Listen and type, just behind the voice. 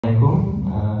Assalamualaikum.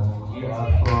 We are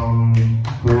from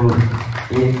Group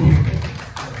 8,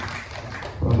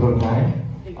 from Group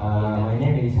 9. My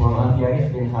name is Muhammad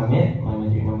Fiaris bin Hamid. My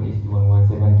metric number is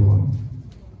 21721.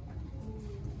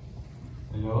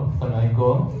 Hello,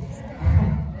 Assalamualaikum.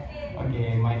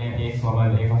 Okay, my name is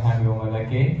Muhammad Ibrahim bin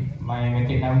Malaki. My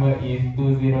metric number is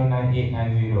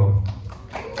 209890.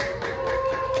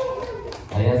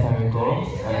 Assalamualaikum.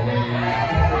 My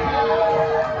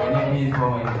name is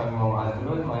Muhammad Ibrahim bin Malaki.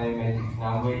 My metric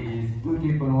number is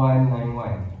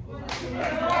 21191.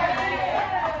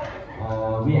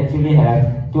 We actually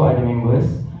have two other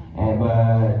members,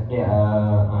 but they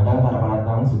are dalam tak dapat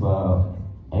datang sebab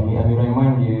Amir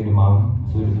Rahman dia demam,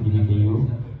 so dia pergi KU.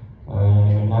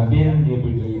 Nabil dia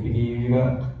pergi KU juga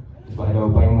sebab ada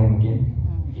appointment mungkin.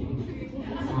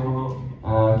 So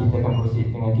kita akan proceed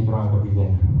dengan kita orang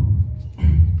represent.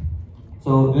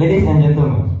 So ladies and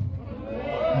gentlemen,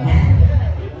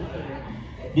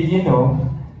 did you know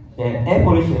that air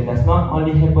pollution does not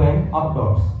only happen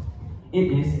outdoors?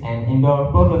 It is an indoor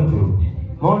problem too.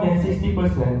 More than 60%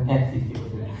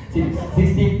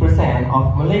 of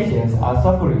Malaysians are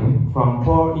suffering from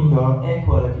poor indoor air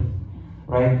quality,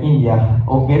 right in their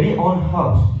very own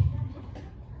house.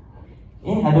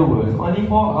 In other words, only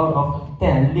 4 out of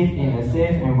 10 live in a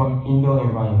safe indoor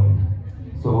environment.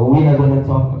 So we are going to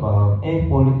talk about air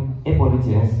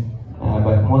pollutants,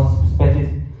 but most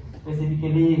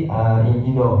specifically in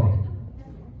indoor.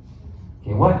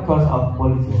 Okay, what cause of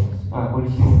pollution?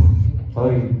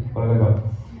 Sorry,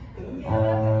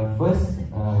 first,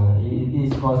 it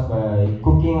is caused by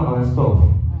cooking on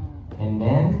stove, and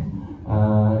then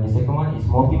the second one is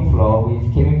mopping floor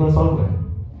with chemical solvent,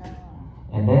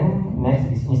 and then next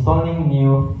is installing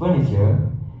new furniture,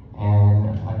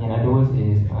 and in other words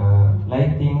is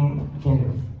lighting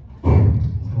candles.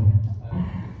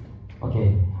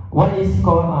 Okay. What is the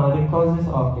causes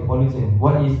of the pollution?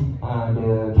 What is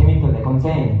the chemical that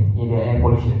contain in the air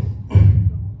pollution?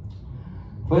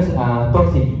 First,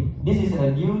 toxic. This is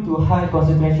due to high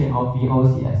concentration of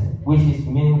VOCs, which is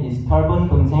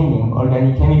carbon-containing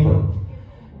organic chemical.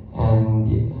 And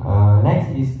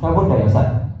next is carbon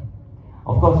dioxide.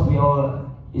 Of course, we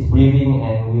all is breathing,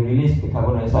 and we release the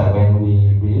carbon dioxide when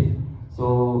we breathe.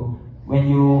 So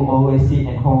when you always sit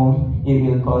at home, it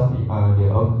will cause the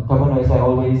carbon dioxide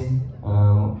always,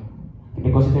 the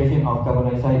concentration of carbon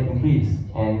dioxide increase,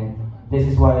 and this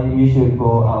is why you should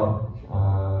go out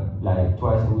like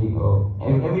twice a week or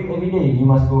every day. You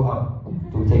must go out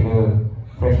to take a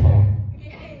fresh air.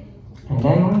 And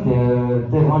then the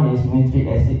third one is nitric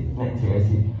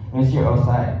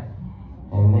oxide,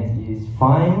 and next is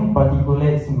fine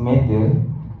particulates matter,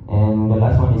 and the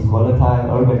last one is volatile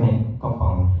organic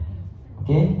compound.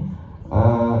 Okay,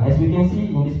 as we can see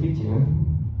in this picture,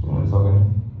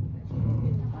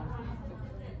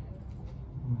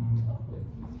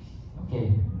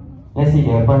 okay, let's see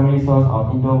the primary source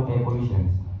of indoor air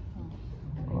pollution.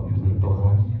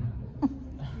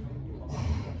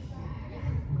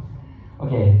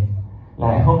 Okay,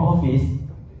 like home office,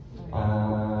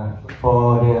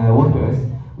 for the workers,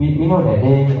 we know that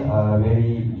they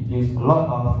use a lot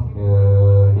of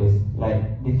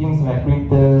the things like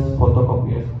printers,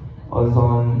 photocopiers,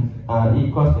 ozone.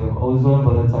 It causes the ozone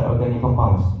volatile organic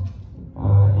compounds.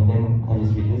 And then I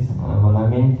just read this: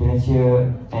 melamine,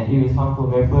 furniture, and it is harmful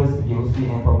vapors, VOC,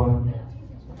 and carbon.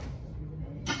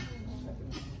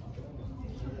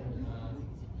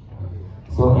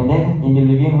 So, and then in the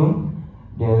living room,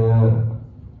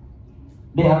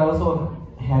 they are also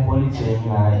have pollution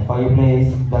like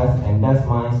fireplace, dust and dust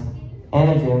mites,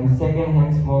 allergens,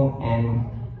 second-hand smoke, and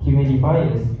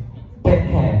humidifiers, pet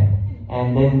hair,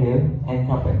 and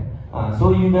carpet.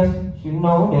 So you guys should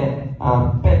know that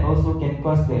pet also can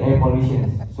cause the air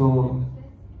pollution. So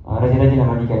rajin-rajin lah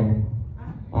mandikan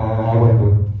haiwan tu.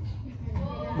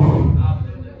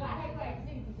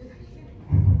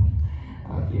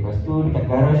 Okay, lepas tu dekat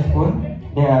garage pun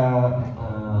there are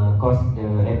cause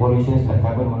the air pollution like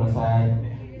carbon monoxide,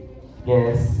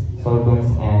 gas, solvents,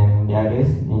 and the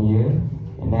others in here.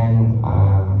 And then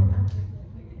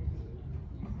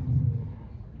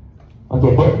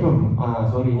okay, bedroom.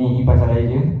 Sorry, ni IPA salah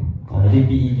je. Dia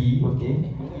PED, okay.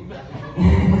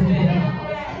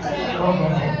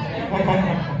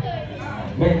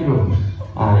 Bedroom.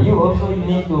 You also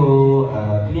need to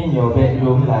clean your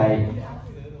bedroom like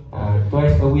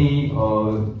twice a week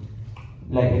or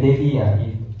like a daily,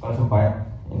 if kalau sempat.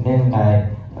 And then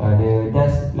like the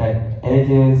dust, like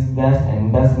allergens, dust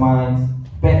and dust mites,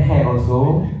 pet hair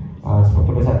also.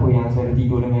 Seperti siapa yang selalu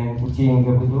tidur dengan kucing ke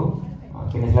apa tu,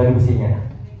 kena selalu bersihkan.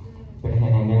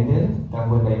 hand handle,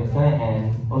 carbon dioxide,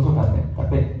 and also carpet.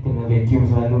 Carpet kena vacuum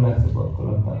selalu lah sebab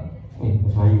kalau tak,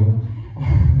 bahaya.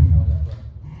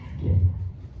 Okay.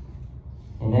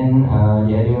 And then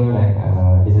the other like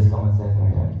this is common sense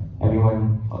like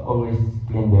everyone always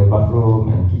clean their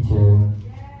bathroom and kitchen.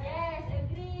 Yes,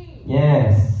 agree.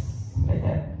 Yes, like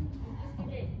that.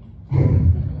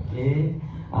 Okay.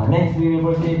 Next we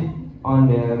will proceed on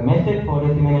the method for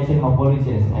determination of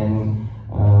pollutants and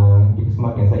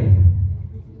semakin saya.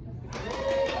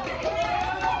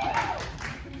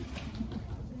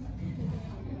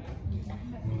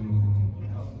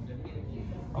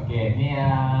 Okay, ni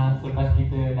selepas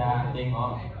kita dah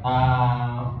tengok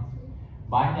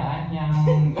banyak yang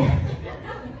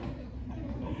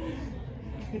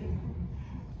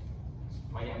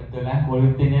banyak betul lah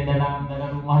pollutant yang dalam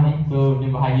rumah ni, so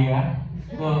dia bahaya lah.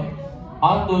 So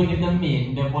how to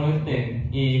determine the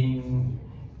pollutant in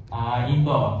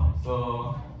indoor?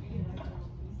 So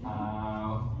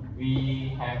we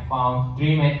have found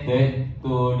 3 methods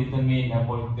to determine the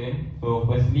pollutant. So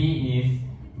firstly is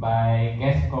by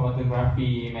gas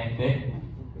chromatography method.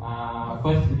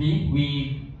 Firstly,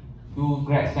 we do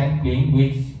grad sampling,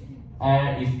 which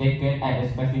air is taken at a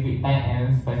specific time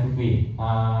and specific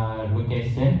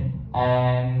location,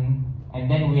 and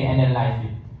then we analyze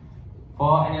it.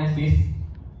 For analysis,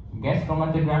 gas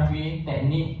chromatography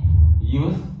technique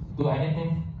used to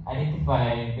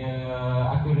identify the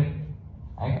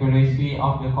accuracy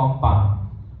of the compound.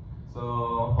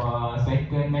 So for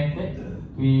second method,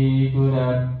 we do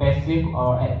the passive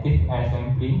or active air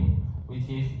sampling,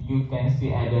 which is you can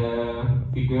see at the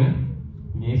figure.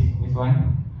 This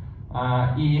one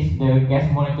is the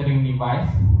gas monitoring device.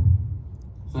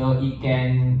 So it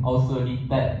can also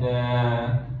detect the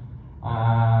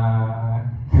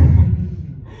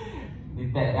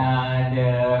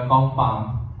the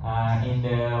compound in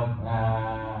the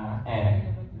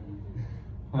air.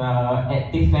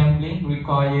 Active sampling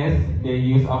requires the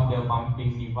use of the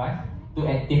pumping device to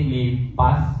actively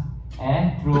pass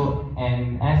air through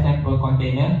an air sample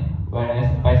container,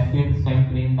 whereas passive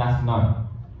sampling does not.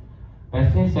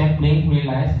 Passive sampling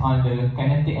relies on the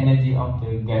kinetic energy of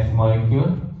the gas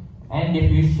molecule and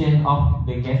diffusion of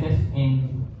the gases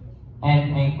in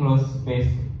an enclosed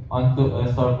space onto a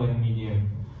solvent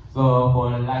medium. So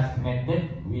for the last method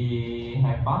we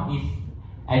have found is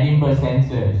Edinburgh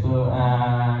sensor. So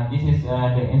this is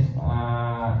the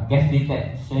gas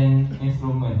detection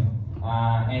instrument,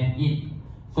 and it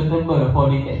suitable for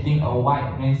detecting a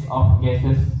wide range of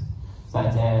gases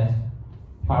such as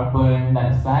carbon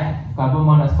dioxide, carbon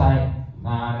monoxide,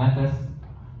 nitrous,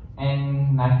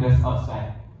 and nitrous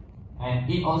oxide. And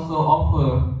it also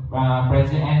offers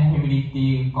pressure and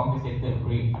humidity compensated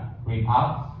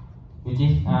readout, which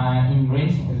is in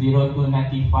range 0 to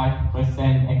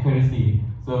 95% accuracy.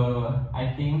 So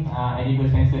I think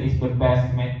Edinburgh sensor is the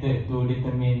best method to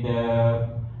determine the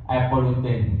air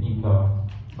pollutant indoor,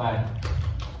 but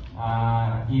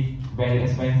it's very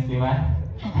expensive, right?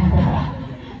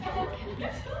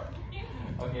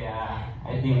 Okay,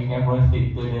 I think we can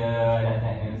proceed to the data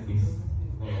analysis.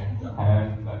 So,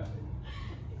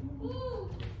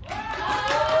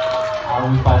 I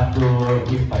will pass to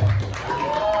Ifan.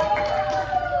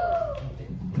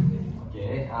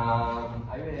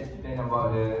 I will explain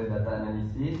about the data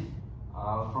analysis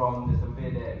from the survey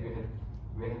that we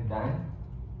have done.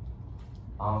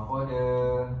 For the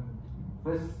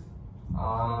first,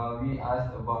 we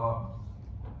asked about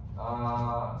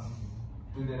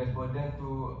to the respondent to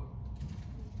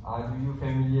do you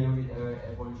familiar with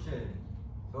air pollution?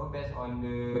 So based on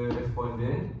the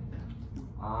respondent,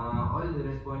 all the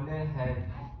respondents had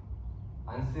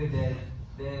answered that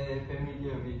they're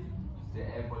familiar with the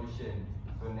air pollution.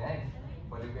 So next,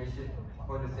 for the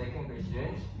second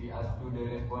question, we asked to the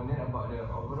respondent about the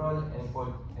overall air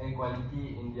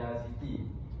quality in their city.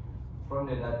 From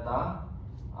the data,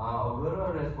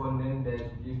 overall respondent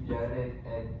that give their rate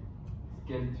at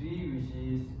scale 3, which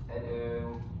is at a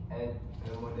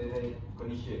moderate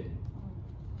condition.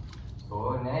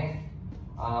 So next,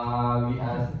 we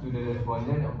asked to the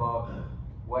respondent about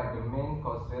what the main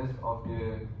causes of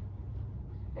the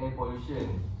air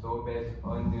pollution. So based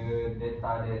on the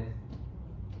data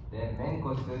that main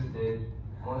causes that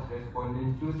most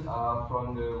respondents choose are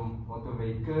from the motor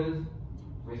vehicles,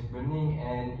 waste burning,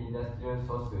 and industrial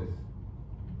sources.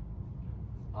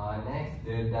 Next,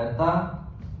 the data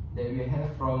that we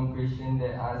have from question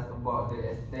that ask about the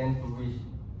extent to which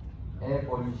air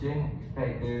pollution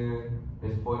affect the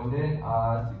respondent.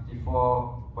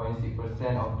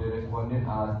 64.6% of the respondents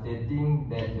are stating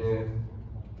that the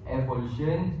air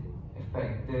pollution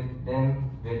affected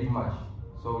them very much.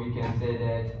 So we can say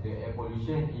that the air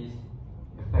pollution is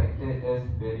affected us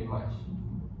very much.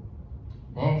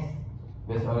 Next,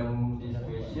 based on this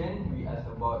question, we ask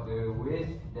about the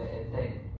ways that attack